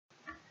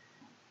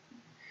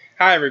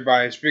Hi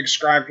everybody, it's Big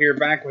Scribe here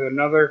back with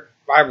another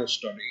Bible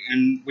study,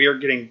 and we are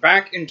getting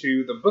back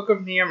into the Book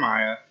of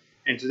Nehemiah,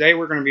 and today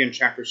we're going to be in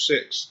chapter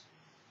 6.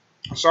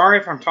 Sorry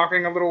if I'm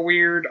talking a little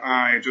weird,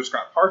 I just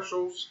got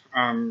partials.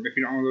 If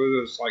you don't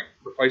know those, like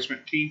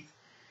replacement teeth,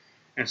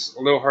 and it's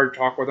a little hard to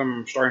talk with them.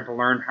 I'm starting to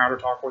learn how to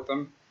talk with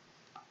them,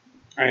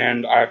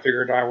 and I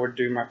figured I would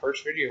do my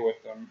first video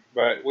with them.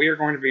 But we are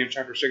going to be in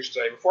chapter 6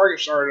 today. Before I get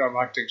started, I'd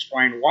like to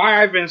explain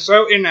why I've been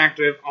so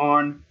inactive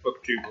on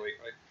BookTube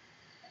lately.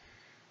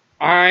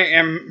 I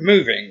am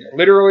moving.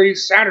 Literally,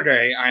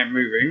 Saturday I am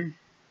moving.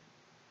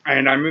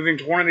 And I'm moving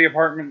to one of the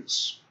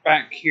apartments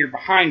back here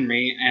behind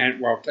me.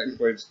 And, well,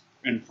 technically it's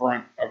in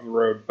front of the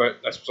road, but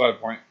that's beside the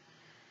point.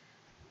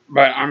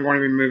 But I'm going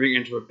to be moving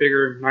into a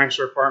bigger,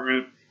 nicer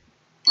apartment.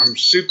 I'm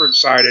super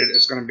excited.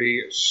 It's going to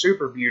be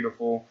super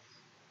beautiful.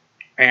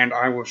 And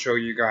I will show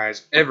you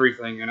guys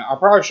everything. And I'll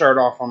probably show it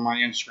off on my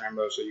Instagram,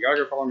 though. So you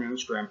gotta go follow me on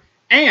Instagram.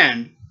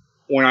 And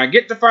when I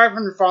get to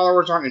 500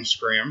 followers on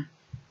Instagram,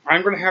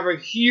 I'm going to have a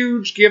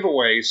huge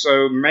giveaway,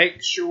 so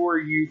make sure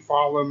you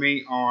follow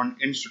me on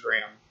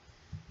Instagram,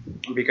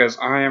 because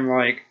I am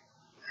like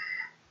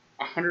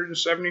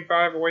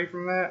 175 away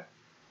from that.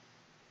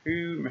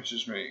 Who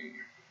misses me?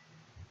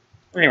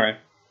 Anyway,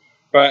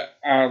 but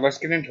let's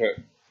get into it.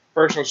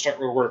 First, let's start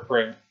with a word of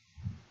prayer.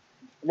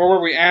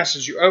 Lord, we ask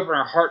that you open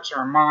our hearts and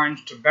our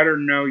minds to better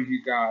know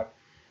you, God.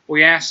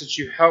 We ask that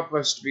you help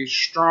us to be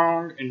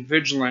strong and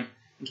vigilant,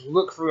 and to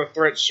look for the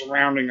threats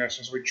surrounding us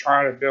as we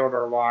try to build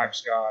our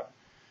lives, God.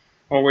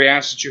 Lord, we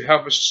ask that you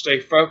help us to stay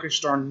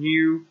focused on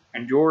you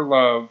and your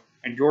love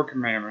and your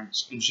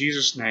commandments. In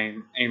Jesus'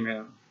 name,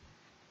 amen.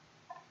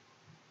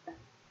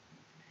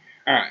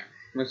 Alright,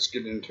 let's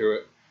get into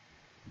it.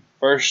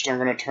 First, I'm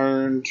going to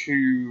turn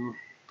to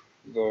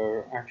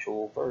the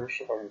actual verse,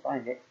 if I can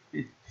find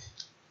it.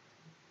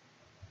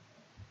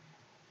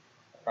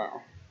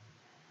 Oh.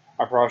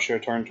 I probably should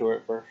have turned to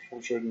it first,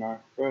 shouldn't I?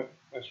 But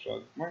that's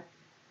the point.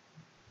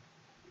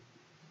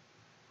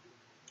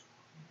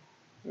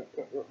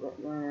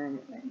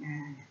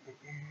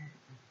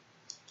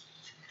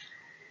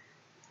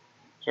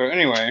 So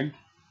anyway,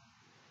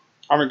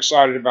 I'm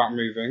excited about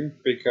moving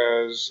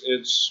because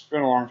it's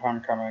been a long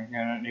time coming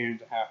and it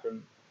needed to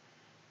happen.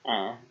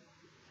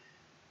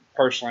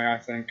 Personally, I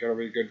think it'll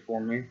be good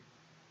for me.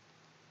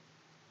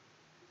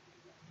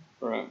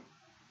 But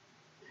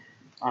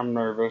I'm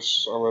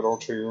nervous a little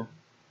too,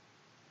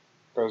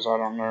 because I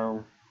don't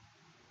know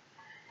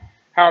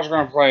how it's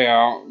going to play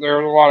out. There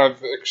are a lot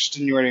of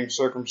extenuating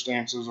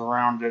circumstances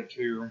around it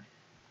too.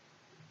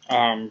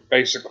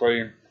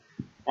 Basically,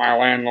 my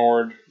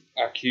landlord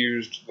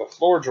accused the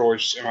floor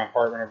joists in my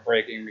apartment of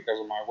breaking because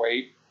of my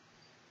weight,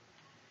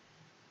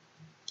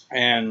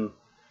 and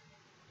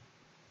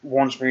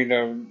wanted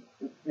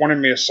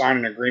me to sign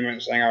an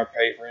agreement saying I would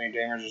pay for any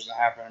damages that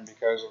happen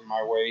because of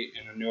my weight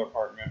in a new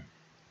apartment,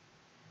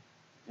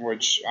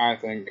 which I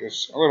think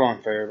is a little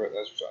unfair, but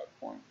that's beside the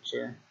point.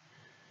 So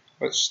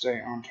let's stay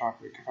on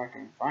topic if I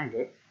can find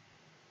it.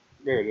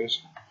 There it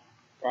is.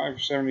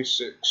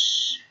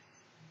 576.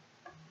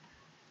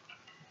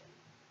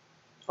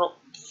 Oh,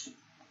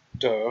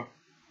 duh.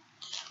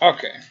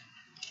 Okay.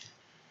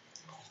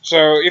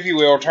 So, if you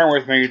will, turn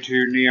with me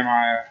to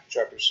Nehemiah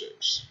chapter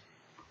 6.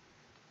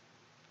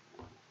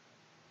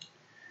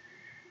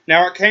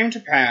 Now it came to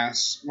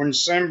pass, when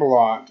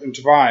Sanballat and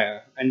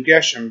Tobiah and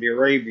Geshem the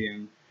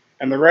Arabian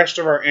and the rest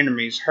of our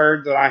enemies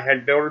heard that I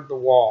had builded the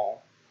wall,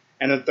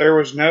 and that there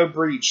was no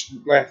breach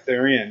left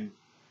therein,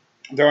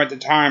 though at the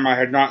time I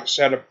had not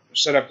set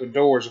up the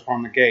doors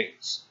upon the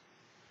gates,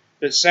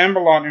 that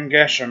Sanballat and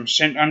Geshem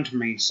sent unto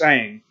me,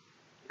 saying,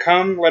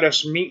 Come, let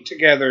us meet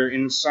together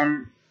in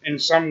some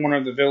one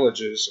of the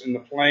villages in the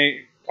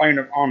plain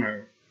of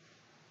Ono.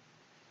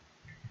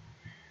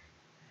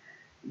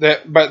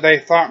 But they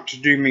thought to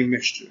do me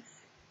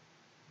mischief.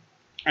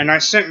 And I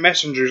sent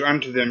messengers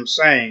unto them,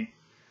 saying,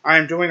 I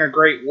am doing a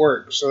great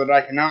work, so that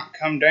I cannot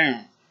come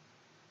down.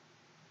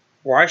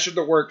 Why should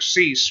the work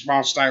cease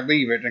whilst I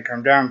leave it and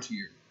come down to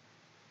you?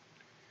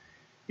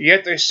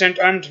 Yet they sent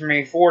unto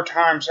me 4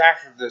 times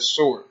after this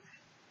sort,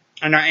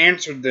 and I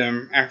answered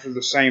them after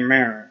the same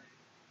manner.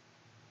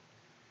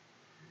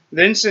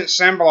 Then sent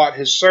Sanballat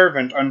his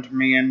servant unto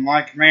me in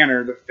like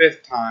manner the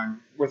 5th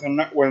time, with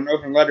an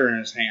open letter in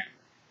his hand,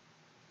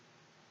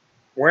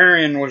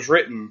 wherein was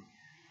written,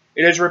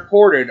 It is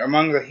reported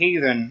among the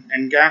heathen,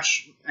 and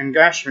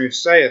Gashmu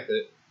saith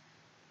it,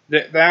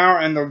 that thou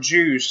and the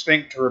Jews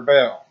think to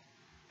rebel,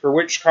 for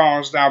which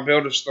cause thou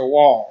buildest the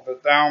wall,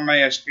 that thou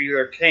mayest be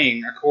their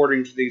king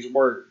according to these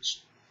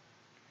words.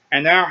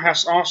 And thou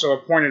hast also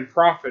appointed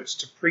prophets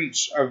to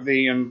preach of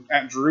thee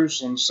at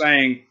Jerusalem,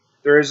 saying,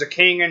 There is a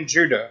king in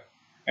Judah,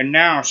 and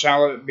now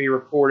shall it be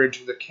reported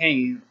to the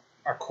king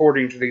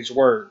according to these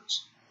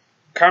words.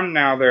 Come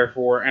now,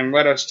 therefore, and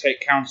let us take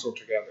counsel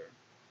together.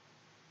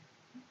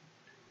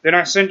 Then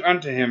I sent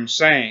unto him,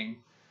 saying,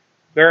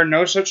 There are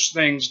no such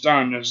things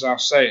done as thou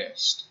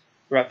sayest,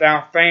 but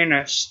thou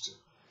feignest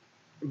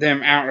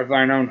them out of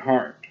thine own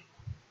heart.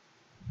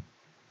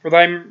 For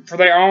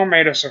they all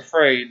made us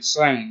afraid,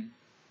 saying,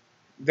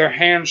 their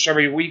hands shall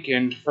be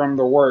weakened from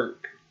the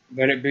work,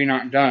 that it be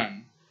not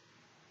done.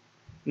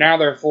 Now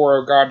therefore,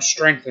 O God,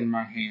 strengthen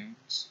my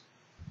hands.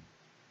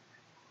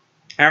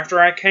 After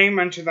I came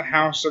unto the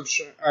house of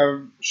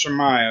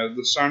Shemaiah,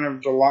 the son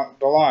of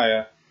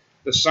Deliah,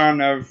 the son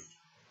of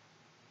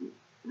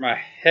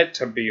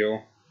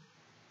Ahitubel,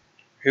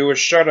 who was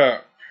shut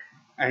up,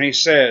 and he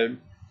said,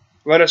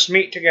 Let us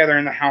meet together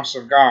in the house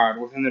of God,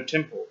 within the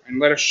temple, and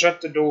let us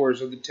shut the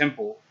doors of the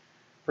temple,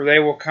 for they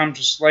will come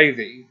to slay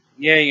thee.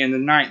 Yea, in the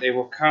night they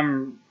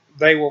come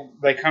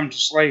to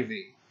slay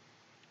thee.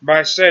 But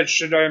I said,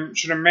 should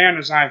a man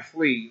as I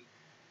flee?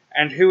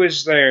 And who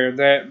is there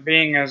that,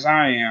 being as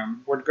I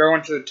am, would go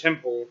into the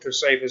temple to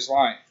save his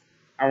life?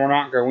 I will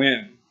not go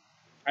in.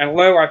 And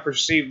lo, I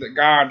perceived that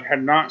God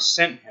had not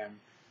sent him,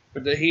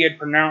 but that he had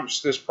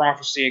pronounced this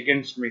prophecy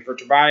against me, for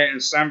Tobiah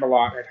and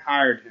Sanballat had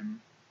hired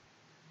him.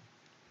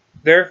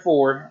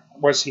 Therefore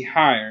was he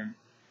hired,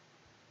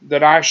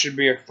 that I should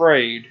be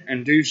afraid,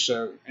 and do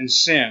so, and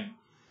sin,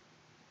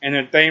 and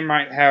that they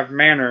might have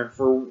manner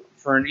for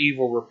an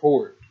evil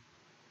report,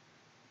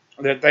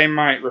 that they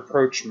might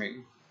reproach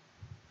me.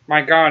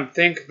 My God,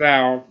 think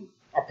thou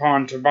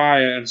upon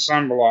Tobiah and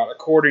Sanballat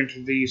according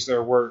to these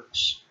their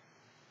works,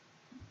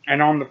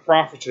 and on the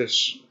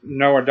prophetess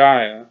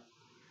Noadiah,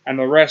 and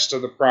the rest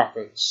of the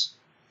prophets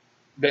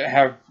that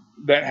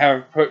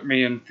have put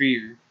me in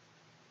fear.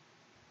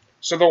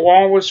 So the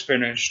wall was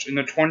finished in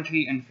the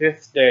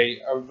 25th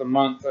day of the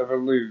month of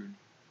Elul,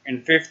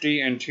 in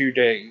 52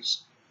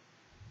 days.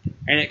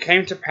 And it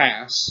came to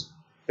pass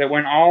that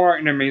when all our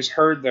enemies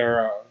heard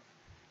thereof,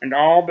 and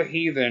all the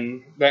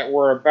heathen that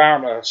were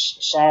about us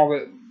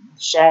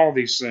saw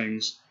these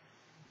things,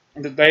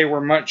 that they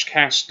were much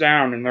cast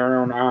down in their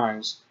own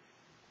eyes,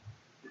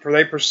 for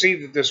they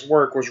perceived that this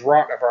work was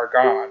wrought of our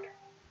God.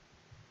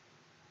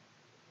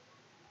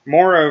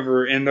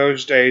 Moreover, in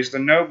those days the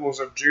nobles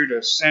of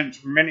Judah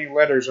sent many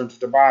letters unto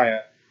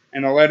Tobiah,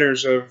 and the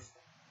letters of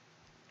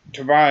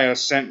Tobiah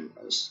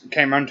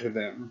came unto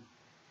them.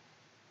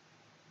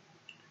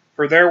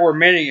 For there were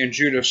many in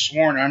Judah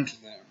sworn unto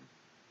them,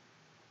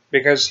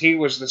 because he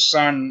was the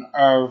son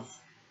of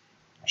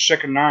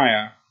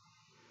Shechaniah,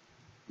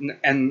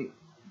 and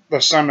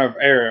the son of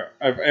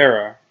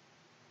Era,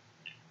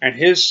 and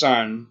his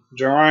son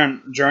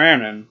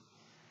Johanan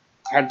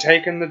had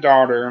taken the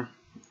daughter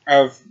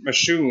of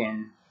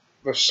Meshullam,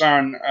 the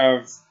son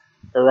of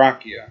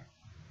Berechiah.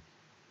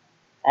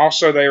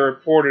 Also they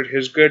reported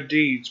his good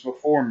deeds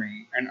before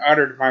me, and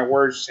uttered my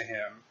words to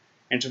him,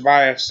 and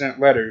Tobiah sent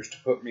letters to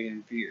put me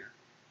in fear.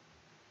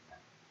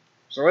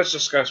 So let's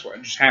discuss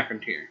what just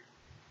happened here.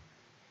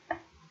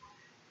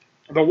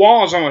 The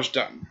wall is almost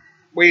done.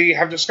 We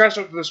have discussed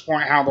up to this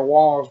point how the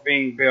wall is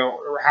being built,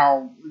 or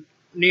how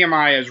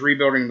Nehemiah is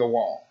rebuilding the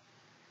wall.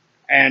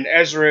 And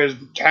Ezra is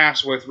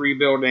tasked with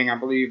rebuilding, I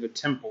believe, the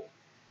temple.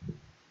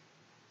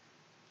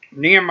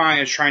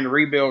 Nehemiah is trying to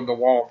rebuild the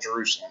wall of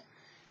Jerusalem.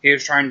 He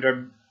is trying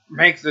to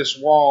make this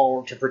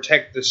wall to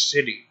protect the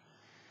city.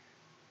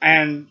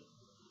 And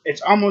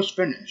it's almost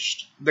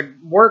finished. The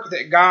work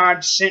that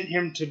God sent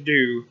him to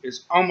do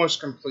is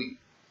almost complete.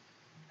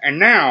 And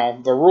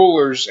now the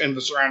rulers in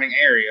the surrounding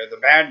area, the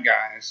bad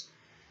guys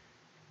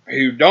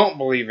who don't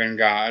believe in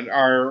God,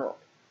 are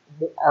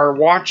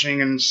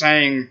watching and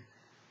saying,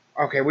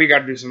 okay, we got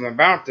to do something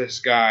about this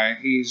guy.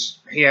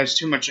 He has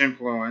too much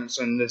influence,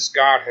 and this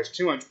God has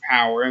too much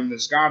power, and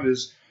this God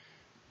is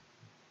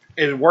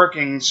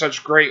working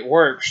such great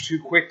works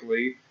too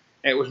quickly.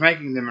 It was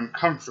making them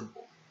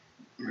uncomfortable,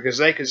 because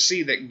they could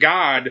see that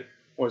God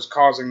was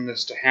causing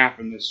this to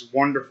happen, this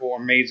wonderful,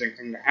 amazing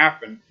thing to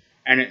happen,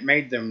 and it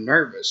made them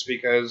nervous,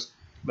 because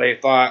they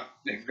thought,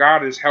 if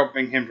God is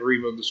helping him to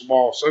rebuild this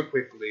wall so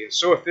quickly and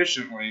so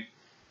efficiently,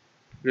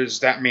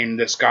 does that mean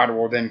this God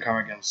will then come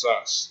against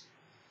us?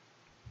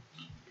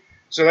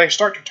 So they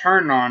start to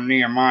turn on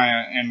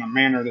Nehemiah in a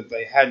manner that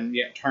they hadn't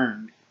yet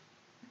turned.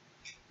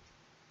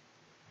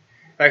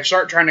 They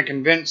start trying to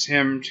convince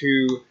him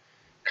to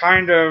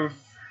kind of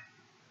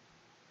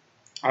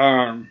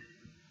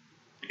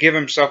give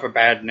himself a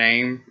bad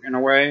name, in a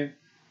way.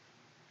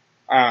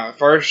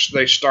 First,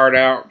 they start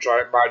out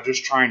by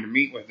just trying to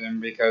meet with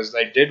him because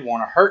they did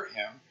want to hurt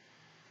him.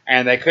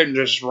 And they couldn't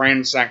just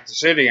ransack the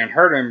city and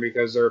hurt him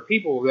because there were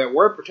people that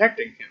were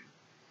protecting him.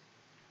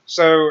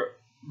 So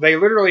they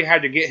literally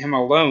had to get him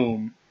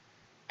alone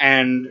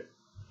and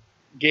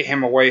get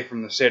him away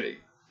from the city.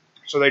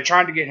 So they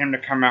tried to get him to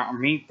come out and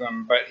meet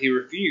them, but he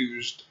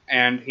refused,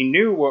 and he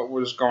knew what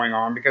was going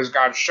on because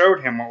God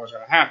showed him what was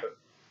going to happen.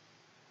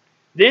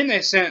 Then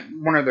they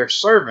sent one of their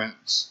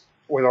servants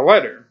with a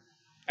letter.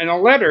 And the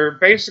letter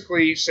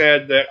basically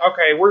said that,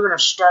 okay, we're going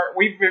to start,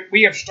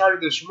 we have started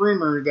this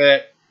rumor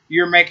that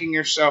you're making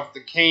yourself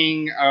the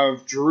king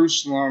of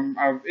Jerusalem,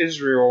 of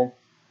Israel,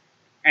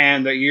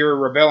 and that you're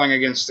rebelling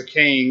against the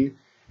king,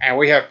 and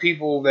we have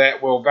people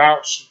that will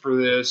vouch for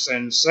this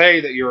and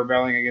say that you're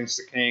rebelling against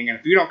the king, and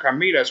if you don't come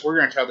meet us, we're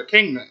going to tell the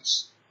king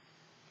this.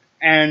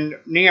 And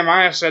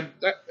Nehemiah said,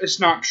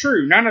 it's not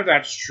true. None of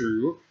that's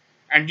true,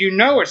 and you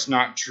know it's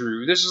not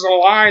true. This is a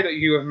lie that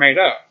you have made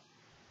up.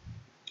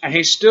 And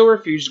he still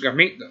refused to go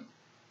meet them.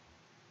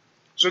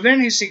 So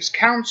then he seeks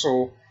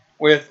counsel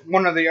with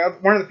one of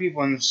the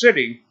people in the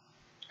city,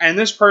 and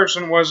this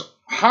person was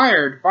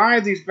hired by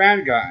these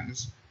bad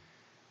guys.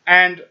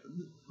 And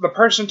the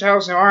person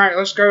tells him, all right,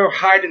 let's go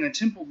hide in the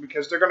temple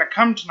because they're going to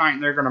come tonight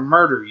and they're going to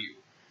murder you.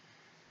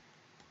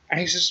 And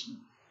he says,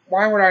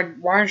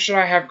 why should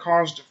I have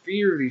cause to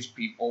fear these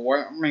people?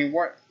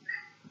 What?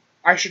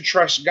 I should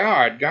trust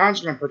God.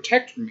 God's going to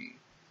protect me.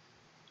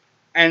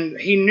 And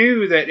he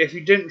knew that if he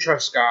didn't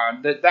trust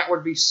God, that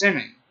would be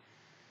sinning.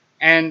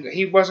 And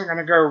he wasn't going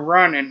to go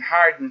run and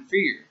hide in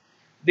fear.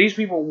 These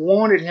people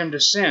wanted him to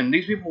sin.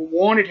 These people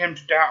wanted him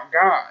to doubt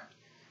God.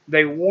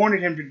 They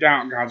wanted him to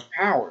doubt God's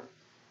power.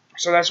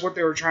 So that's what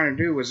they were trying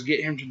to do, was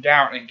get him to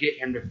doubt and get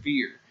him to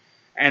fear.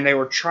 And they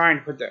were trying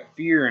to put that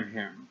fear in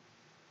him.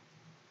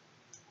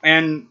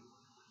 And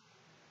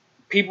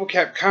people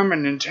kept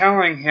coming and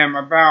telling him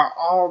about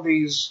all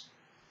these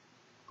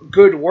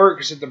good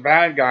works that the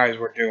bad guys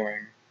were doing.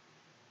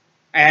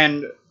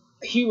 And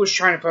he was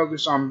trying to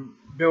focus on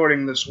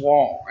building this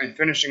wall and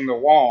finishing the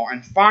wall.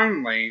 And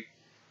finally,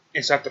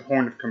 it's at the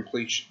point of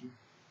completion.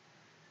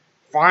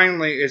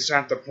 Finally, it's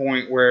at the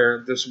point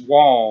where this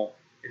wall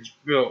is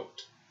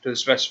built to the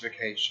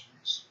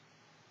specifications.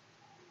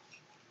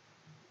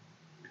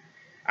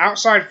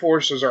 Outside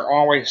forces are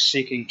always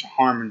seeking to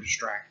harm and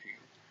distract you.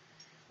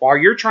 While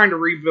you're trying to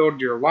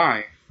rebuild your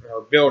life,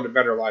 or build a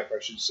better life, I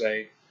should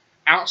say,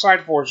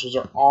 outside forces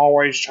are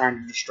always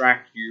trying to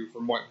distract you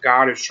from what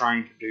God is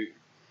trying to do.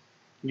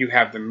 You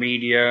have the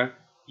media,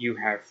 you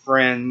have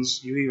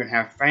friends, you even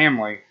have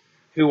family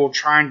who will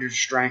try and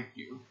distract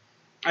you.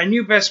 And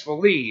you best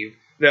believe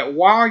that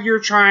while you're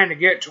trying to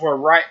get to a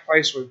right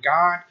place with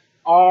God,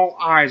 all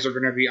eyes are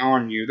going to be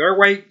on you. They're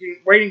waiting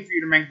for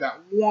you to make that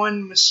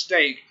one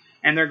mistake,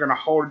 and they're going to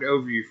hold it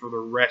over you for the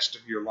rest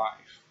of your life.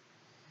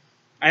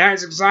 And that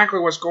is exactly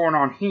what's going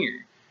on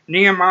here.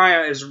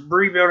 Nehemiah is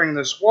rebuilding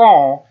this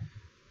wall,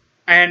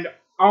 and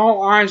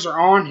all eyes are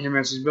on him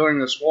as he's building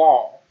this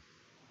wall.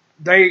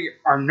 They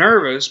are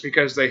nervous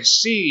because they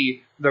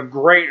see the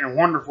great and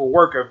wonderful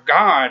work of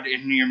God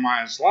in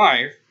Nehemiah's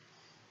life.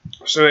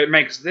 So it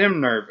makes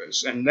them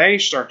nervous, and they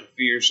start to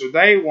fear, so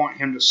they want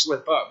him to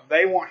slip up.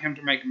 They want him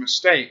to make a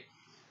mistake,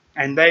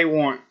 and they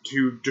want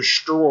to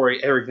destroy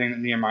everything that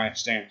Nehemiah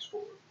stands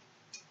for.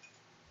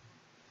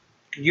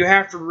 You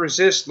have to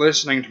resist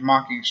listening to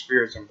mocking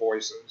spirits and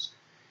voices.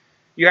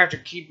 You have to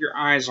keep your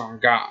eyes on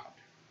God.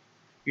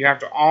 You have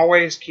to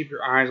always keep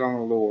your eyes on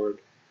the Lord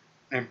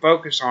and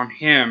focus on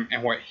Him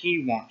and what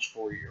He wants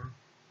for you.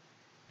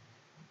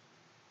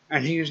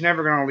 And He is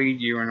never going to lead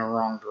you in a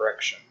wrong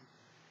direction.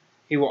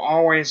 He will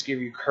always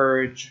give you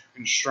courage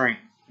and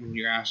strength when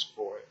you ask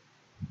for it.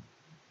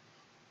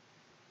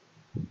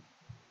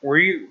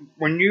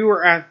 When you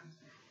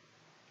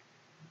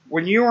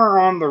are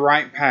on the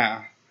right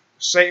path,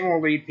 Satan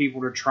will lead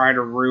people to try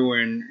to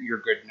ruin your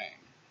good name.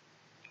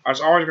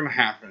 That's always going to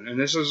happen. And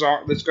this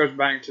goes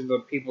back to the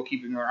people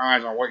keeping their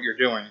eyes on what you're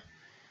doing.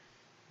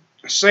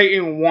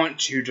 Satan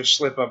wants you to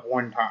slip up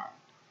one time.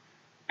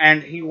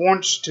 And he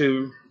wants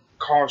to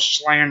cause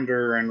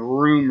slander and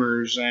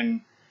rumors,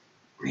 and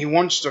he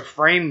wants to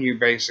frame you,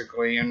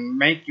 basically, and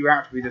make you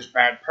out to be this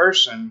bad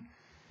person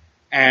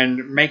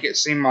and make it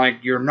seem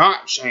like you're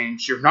not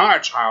changed, you're not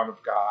a child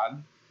of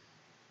God.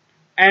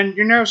 And,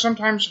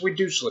 sometimes we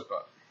do slip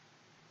up.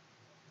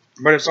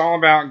 But it's all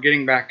about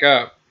getting back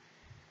up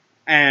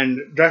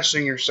and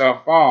dusting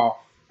yourself off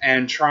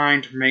and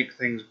trying to make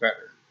things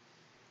better.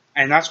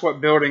 And that's what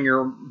building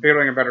a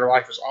better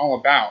life is all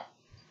about.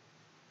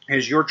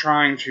 Is you're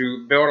trying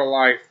to build a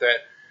life that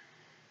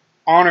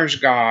honors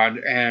God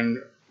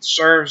and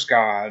serves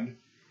God,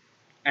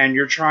 and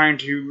you're trying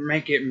to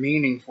make it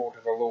meaningful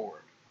to the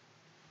Lord.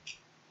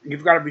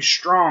 You've got to be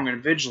strong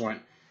and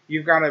vigilant.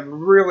 You've got to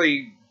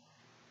really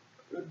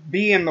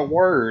be in the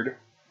Word.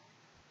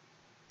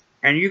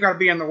 And you've got to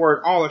be in the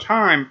Word all the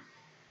time,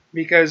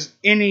 because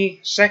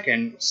any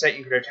second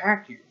Satan could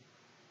attack you.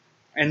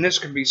 And this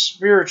could be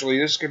spiritually,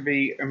 this could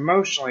be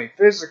emotionally,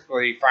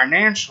 physically,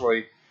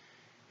 financially.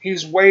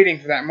 He's waiting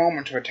for that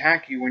moment to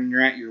attack you when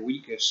you're at your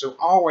weakest. So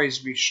always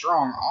be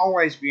strong,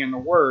 always be in the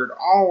Word,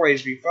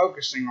 always be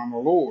focusing on the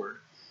Lord.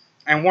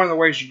 And one of the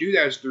ways you do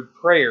that is through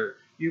prayer.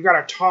 You've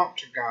got to talk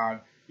to God.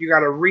 You've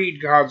got to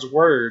read God's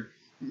Word.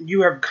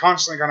 You have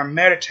constantly got to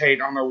meditate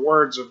on the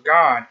words of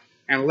God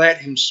and let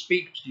Him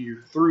speak to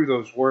you through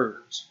those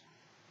words.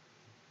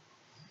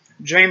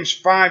 James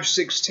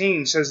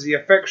 5:16 says, "The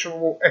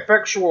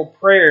effectual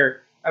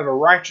prayer of a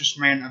righteous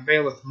man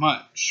availeth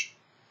much."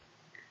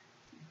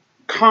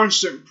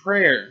 Constant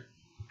prayer,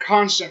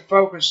 constant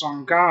focus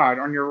on God,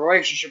 on your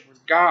relationship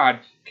with God,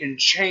 can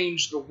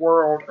change the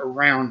world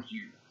around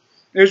you.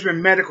 There's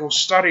been medical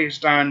studies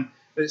done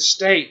that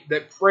state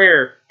that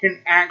prayer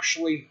can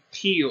actually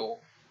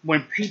heal.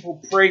 When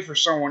people pray for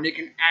someone, it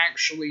can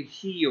actually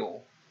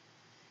heal.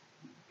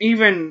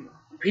 Even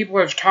people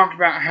have talked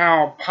about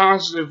how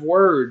positive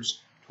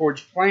words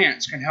towards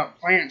plants can help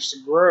plants to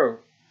grow.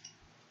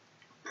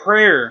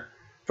 Prayer,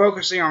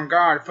 focusing on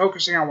God,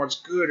 focusing on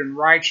what's good and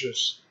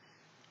righteous,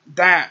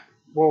 that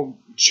will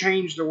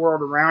change the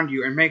world around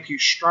you and make you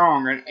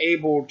strong and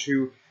able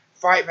to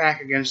fight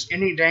back against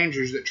any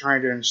dangers that try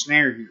to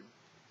ensnare you.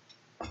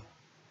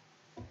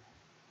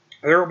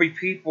 There will be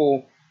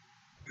people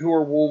who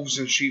are wolves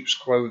in sheep's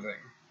clothing.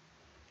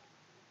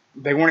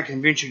 They want to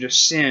convince you to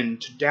sin,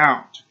 to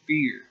doubt, to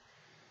fear.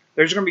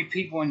 There's going to be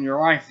people in your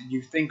life that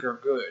you think are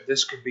good.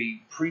 This could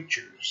be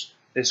preachers.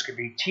 This could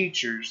be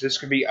teachers. This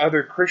could be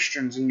other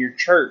Christians in your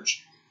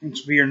church.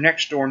 This could be your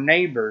next door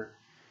neighbor.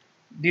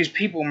 These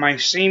people may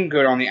seem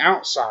good on the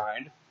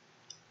outside,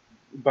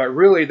 but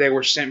really they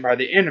were sent by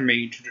the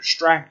enemy to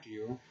distract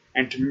you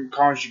and to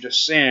cause you to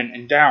sin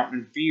and doubt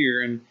and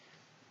fear and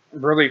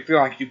really feel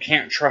like you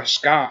can't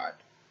trust God.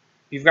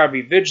 You've got to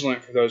be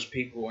vigilant for those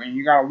people, and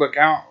you got to look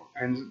out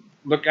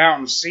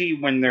and see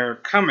when they're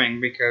coming,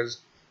 because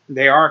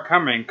they are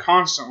coming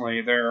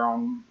constantly.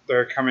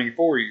 They're coming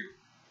for you.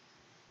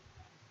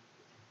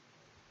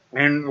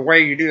 And the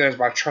way you do that is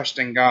by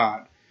trusting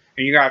God.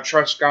 And you got to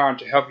trust God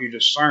to help you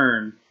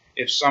discern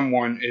if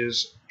someone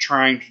is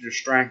trying to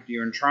distract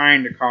you and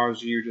trying to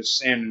cause you to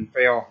sin and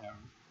fail Him.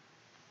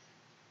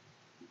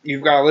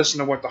 You've got to listen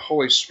to what the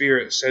Holy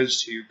Spirit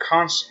says to you.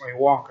 Constantly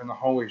walk in the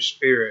Holy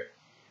Spirit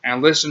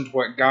and listen to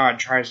what God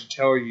tries to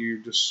tell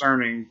you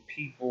discerning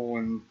people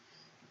and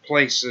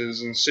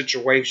places and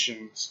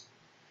situations.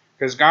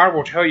 Because God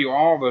will tell you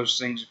all those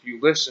things if you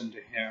listen to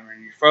Him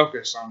and you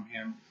focus on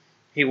Him.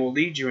 He will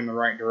lead you in the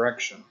right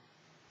direction.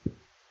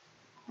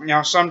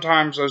 Now,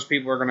 sometimes those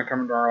people are going to come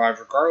into our lives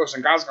regardless,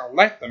 and God's going to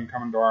let them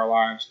come into our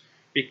lives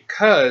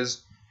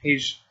because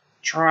He's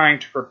trying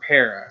to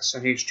prepare us,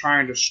 and He's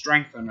trying to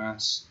strengthen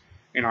us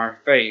in our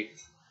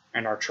faith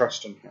and our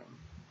trust in Him.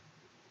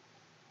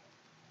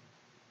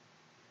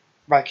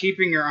 By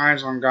keeping your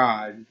eyes on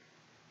God,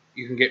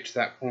 you can get to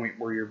that point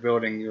where you're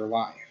building your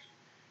life.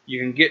 You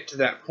can get to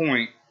that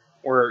point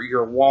where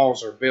your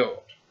walls are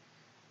built.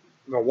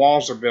 The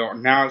walls are built,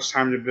 and now it's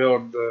time to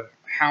build the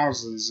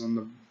houses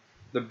and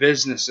the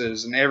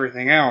businesses and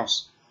everything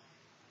else.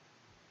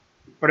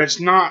 But it's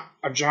not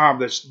a job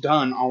that's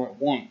done all at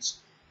once.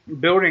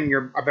 Building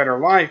a better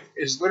life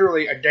is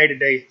literally a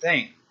day-to-day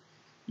thing.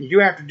 You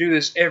have to do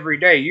this every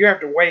day. You have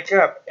to wake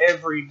up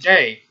every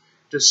day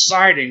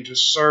deciding to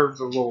serve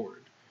the Lord.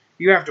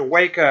 You have to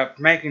wake up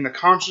making the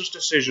conscious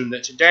decision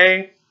that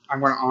today I'm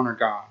going to honor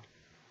God.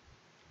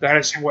 That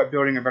is what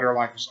building a better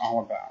life is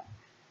all about.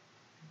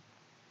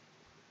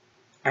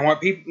 And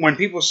when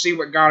people see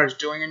what God is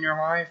doing in your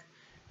life,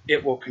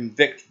 it will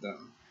convict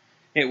them.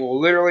 It will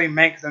literally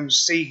make them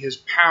see His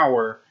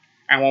power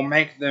and will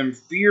make them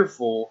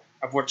fearful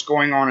of what's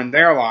going on in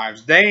their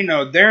lives. They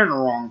know they're in the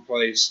wrong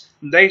place.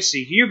 They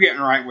see you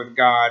getting right with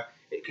God.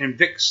 It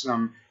convicts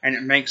them and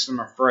it makes them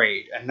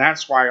afraid. And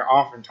that's why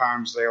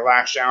oftentimes they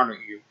lash out at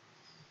you.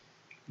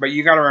 But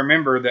you got to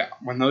remember that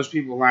when those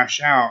people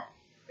lash out,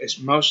 it's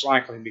most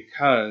likely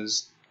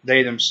because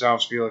they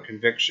themselves feel a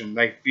conviction.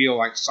 They feel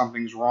like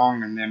something's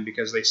wrong in them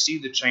because they see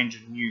the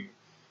change in you.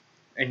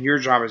 And your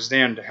job is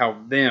then to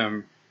help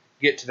them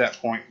get to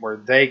that point where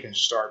they can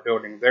start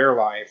building their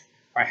life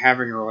by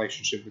having a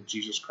relationship with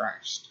Jesus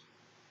Christ.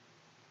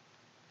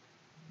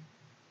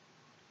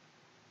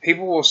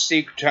 People will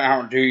seek to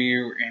outdo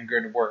you in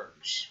good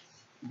works,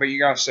 but you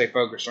got to stay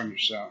focused on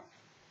yourself.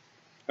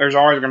 There's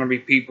always going to be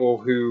people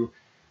who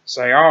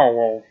say, oh,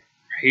 well,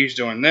 he's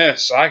doing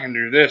this, so I can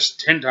do this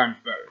 10 times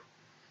better.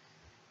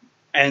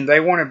 And they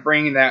want to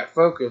bring that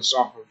focus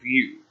off of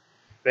you.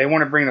 They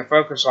want to bring the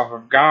focus off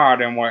of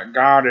God and what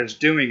God is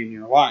doing in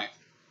your life.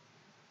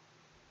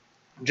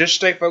 Just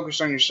stay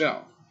focused on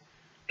yourself.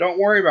 Don't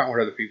worry about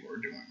what other people are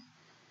doing.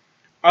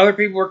 Other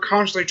people are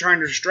constantly trying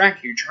to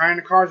distract you, trying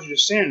to cause you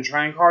to sin,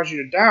 trying to cause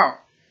you to doubt.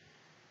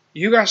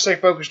 You got to stay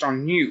focused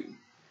on you,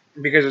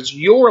 because it's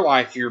your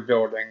life you're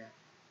building,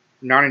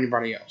 not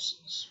anybody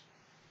else's.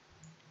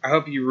 I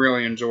hope you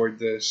really enjoyed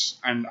this,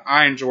 and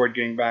I enjoyed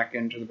getting back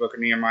into the Book of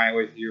Nehemiah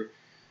with you.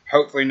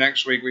 Hopefully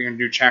next week we can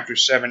do chapter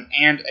 7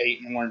 and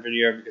 8 in one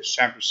video, because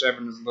chapter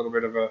 7 is a little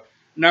bit of a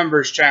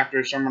numbers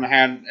chapter, so I'm going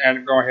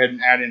to go ahead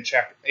and add in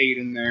chapter 8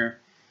 in there,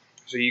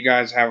 so you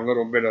guys have a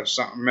little bit of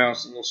something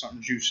else, a little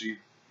something juicy.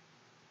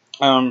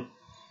 I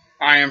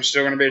am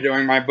still going to be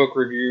doing my book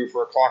review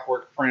for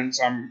Clockwork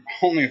Prince. I'm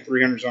only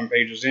 300-some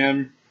pages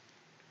in.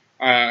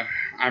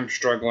 I'm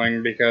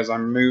struggling because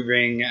I'm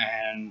moving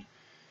and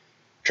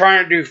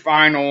trying to do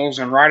finals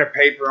and write a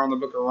paper on the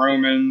Book of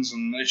Romans,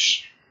 and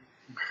there's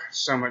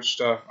so much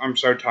stuff. I'm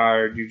so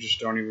tired, you just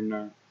don't even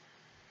know.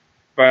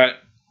 But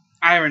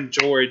I have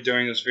enjoyed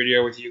doing this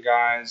video with you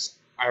guys.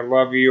 I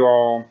love you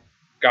all.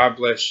 God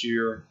bless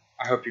you.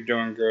 I hope you're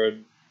doing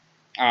good.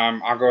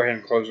 I'll go ahead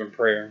and close in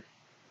prayer.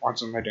 Watch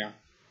them head down.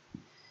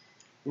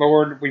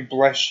 Lord, we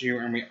bless you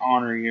and we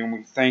honor you and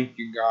we thank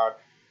you, God.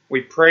 We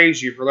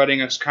praise you for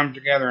letting us come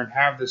together and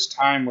have this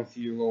time with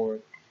you,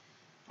 Lord.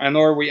 And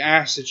Lord, we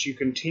ask that you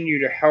continue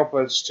to help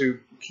us to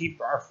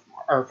keep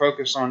our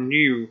focus on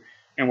you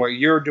and what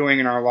you're doing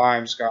in our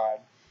lives, God.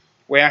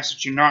 We ask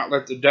that you not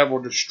let the devil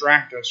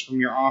distract us from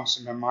your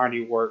awesome and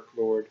mighty work,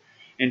 Lord.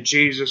 In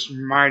Jesus'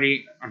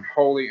 mighty and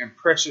holy and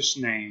precious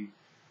name,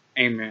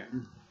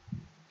 amen.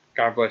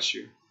 God bless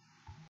you.